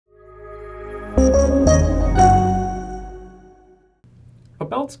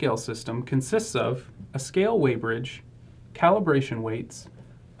belt scale system consists of a scale weighbridge, calibration weights,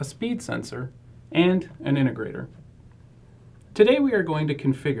 a speed sensor, and an integrator. Today we are going to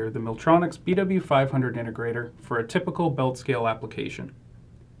configure the Milltronics BW500 integrator for a typical belt scale application.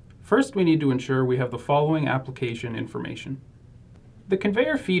 First, we need to ensure we have the following application information: the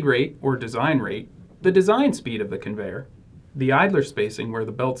conveyor feed rate or design rate, the design speed of the conveyor, the idler spacing where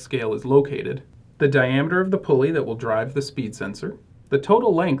the belt scale is located, the diameter of the pulley that will drive the speed sensor, the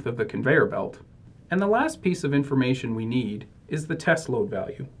total length of the conveyor belt, and the last piece of information we need is the test load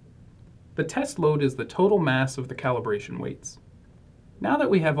value. The test load is the total mass of the calibration weights. Now that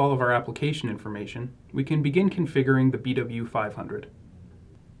we have all of our application information, we can begin configuring the BW500.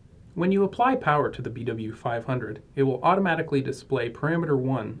 When you apply power to the BW500, it will automatically display parameter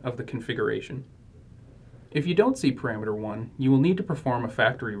 1 of the configuration. If you don't see parameter 1, you will need to perform a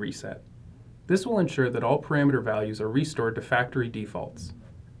factory reset. This will ensure that all parameter values are restored to factory defaults.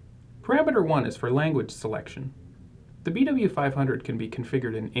 Parameter 1 is for language selection. The BW500 can be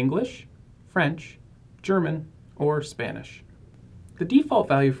configured in English, French, German, or Spanish. The default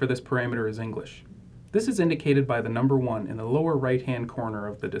value for this parameter is English. This is indicated by the number 1 in the lower right-hand corner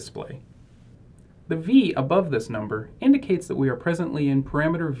of the display. The V above this number indicates that we are presently in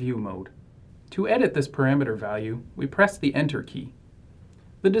parameter view mode. To edit this parameter value, we press the Enter key.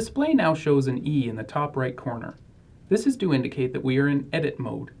 The display now shows an E in the top right corner. This is to indicate that we are in edit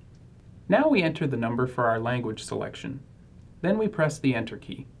mode. Now we enter the number for our language selection. Then we press the Enter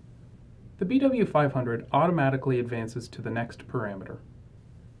key. The BW500 automatically advances to the next parameter.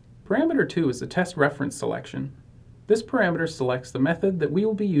 Parameter 2 is the test reference selection. This parameter selects the method that we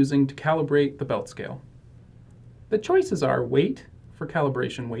will be using to calibrate the belt scale. The choices are weight for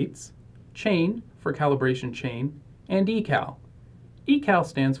calibration weights, chain for calibration chain, and ecal. Ecal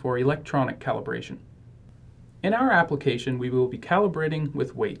stands for electronic calibration. In our application, we will be calibrating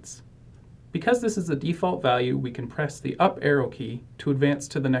with weights. Because this is the default value, we can press the up arrow key to advance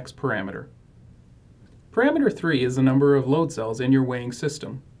to the next parameter. Parameter 3 is the number of load cells in your weighing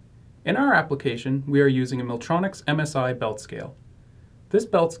system. In our application, we are using a Milltronics MSI belt scale. This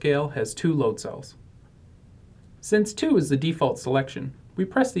belt scale has 2 load cells. Since 2 is the default selection, we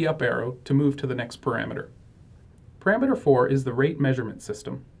press the up arrow to move to the next parameter. Parameter 4 is the rate measurement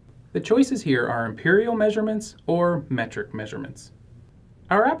system. The choices here are imperial measurements or metric measurements.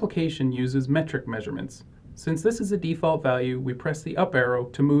 Our application uses metric measurements. Since this is a default value, we press the up arrow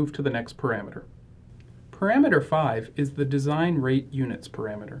to move to the next parameter. Parameter 5 is the design rate units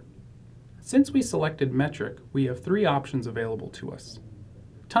parameter. Since we selected metric, we have 3 options available to us: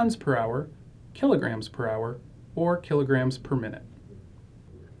 tons per hour, kilograms per hour, or kilograms per minute.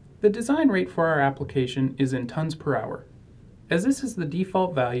 The design rate for our application is in tons per hour. As this is the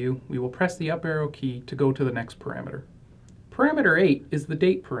default value, we will press the up arrow key to go to the next parameter. Parameter 8 is the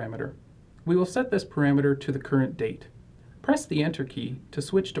date parameter. We will set this parameter to the current date. Press the Enter key to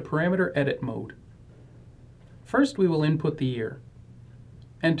switch to parameter edit mode. First, we will input the year.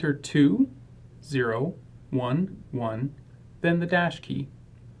 Enter 2011, then the dash key.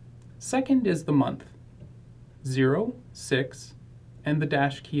 Second is the month, 06, and the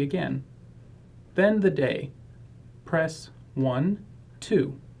dash key again. Then the day. Press 1,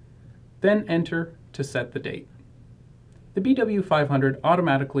 2, then enter to set the date. The BW500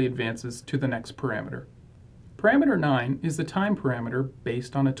 automatically advances to the next parameter. Parameter 9 is the time parameter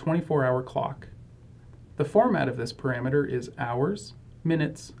based on a 24-hour clock. The format of this parameter is hours,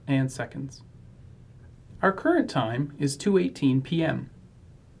 minutes, and seconds. Our current time is 2:18 p.m.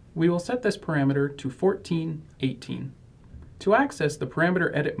 We will set this parameter to 14:18. To access the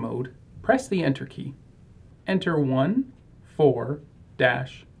parameter edit mode, press the Enter key. Enter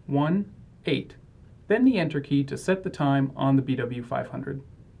 14-18, then the Enter key to set the time on the BW500.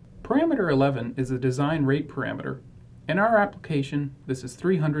 Parameter 11 is the design rate parameter. In our application, this is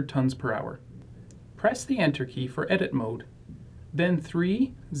 300 tons per hour. Press the Enter key for edit mode, then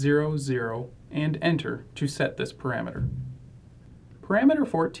 300 and Enter to set this parameter. Parameter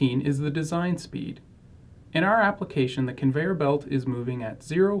 14 is the design speed. In our application, the conveyor belt is moving at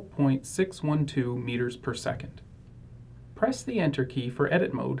 0.612 meters per second. Press the Enter key for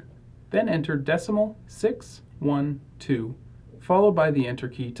edit mode, then enter decimal 612, followed by the Enter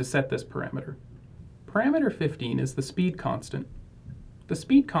key to set this parameter. Parameter 15 is the speed constant. The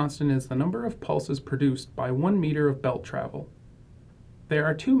speed constant is the number of pulses produced by 1 meter of belt travel. There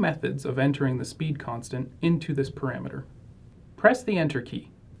are 2 methods of entering the speed constant into this parameter. Press the Enter key.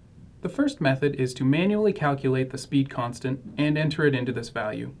 The first method is to manually calculate the speed constant and enter it into this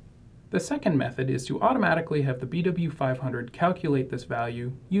value. The second method is to automatically have the BW500 calculate this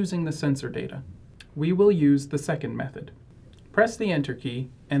value using the sensor data. We will use the second method. Press the Enter key,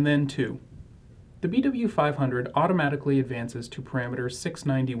 and then 2. The BW500 automatically advances to parameter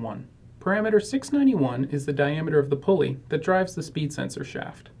 691. Parameter 691 is the diameter of the pulley that drives the speed sensor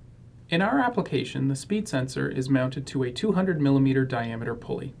shaft. In our application, the speed sensor is mounted to a 200 mm diameter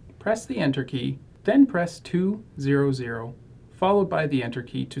pulley. Press the Enter key, then press 200, followed by the Enter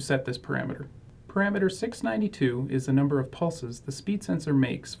key to set this parameter. Parameter 692 is the number of pulses the speed sensor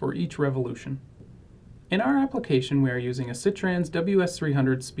makes for each revolution. In our application, we are using a Citrans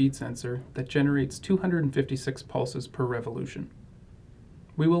WS300 speed sensor that generates 256 pulses per revolution.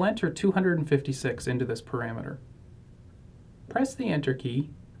 We will enter 256 into this parameter. Press the Enter key,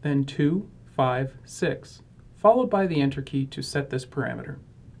 then 2, 5, 6, followed by the Enter key to set this parameter.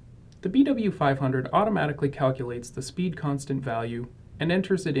 The BW500 automatically calculates the speed constant value and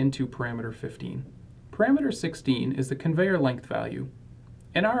enters it into parameter 15. Parameter 16 is the conveyor length value.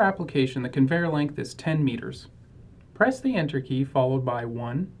 In our application, the conveyor length is 10 meters. Press the Enter key followed by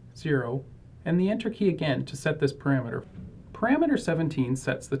 1, 0, and the Enter key again to set this parameter. Parameter 17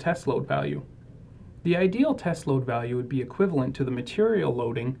 sets the test load value. The ideal test load value would be equivalent to the material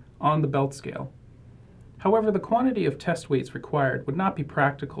loading on the belt scale. However, the quantity of test weights required would not be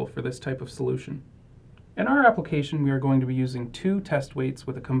practical for this type of solution. In our application, we are going to be using 2 test weights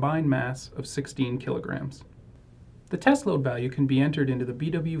with a combined mass of 16 kilograms. The test load value can be entered into the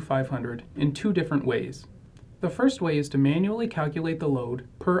BW500 in 2 different ways. The first way is to manually calculate the load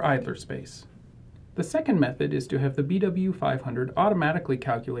per idler space. The second method is to have the BW500 automatically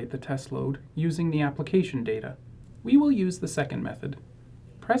calculate the test load using the application data. We will use the second method.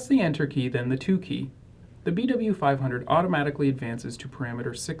 Press the Enter key, then the 2 key. The BW500 automatically advances to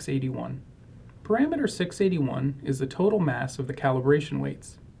parameter 681. Parameter 681 is the total mass of the calibration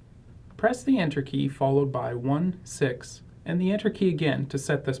weights. Press the Enter key followed by 1, 6, and the Enter key again to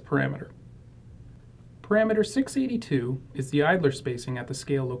set this parameter. Parameter 682 is the idler spacing at the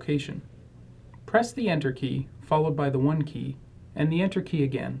scale location. Press the Enter key followed by the 1 key and the Enter key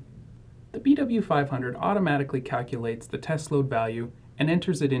again. The BW500 automatically calculates the test load value and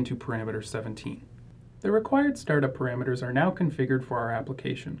enters it into parameter 17. The required startup parameters are now configured for our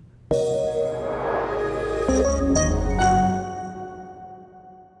application.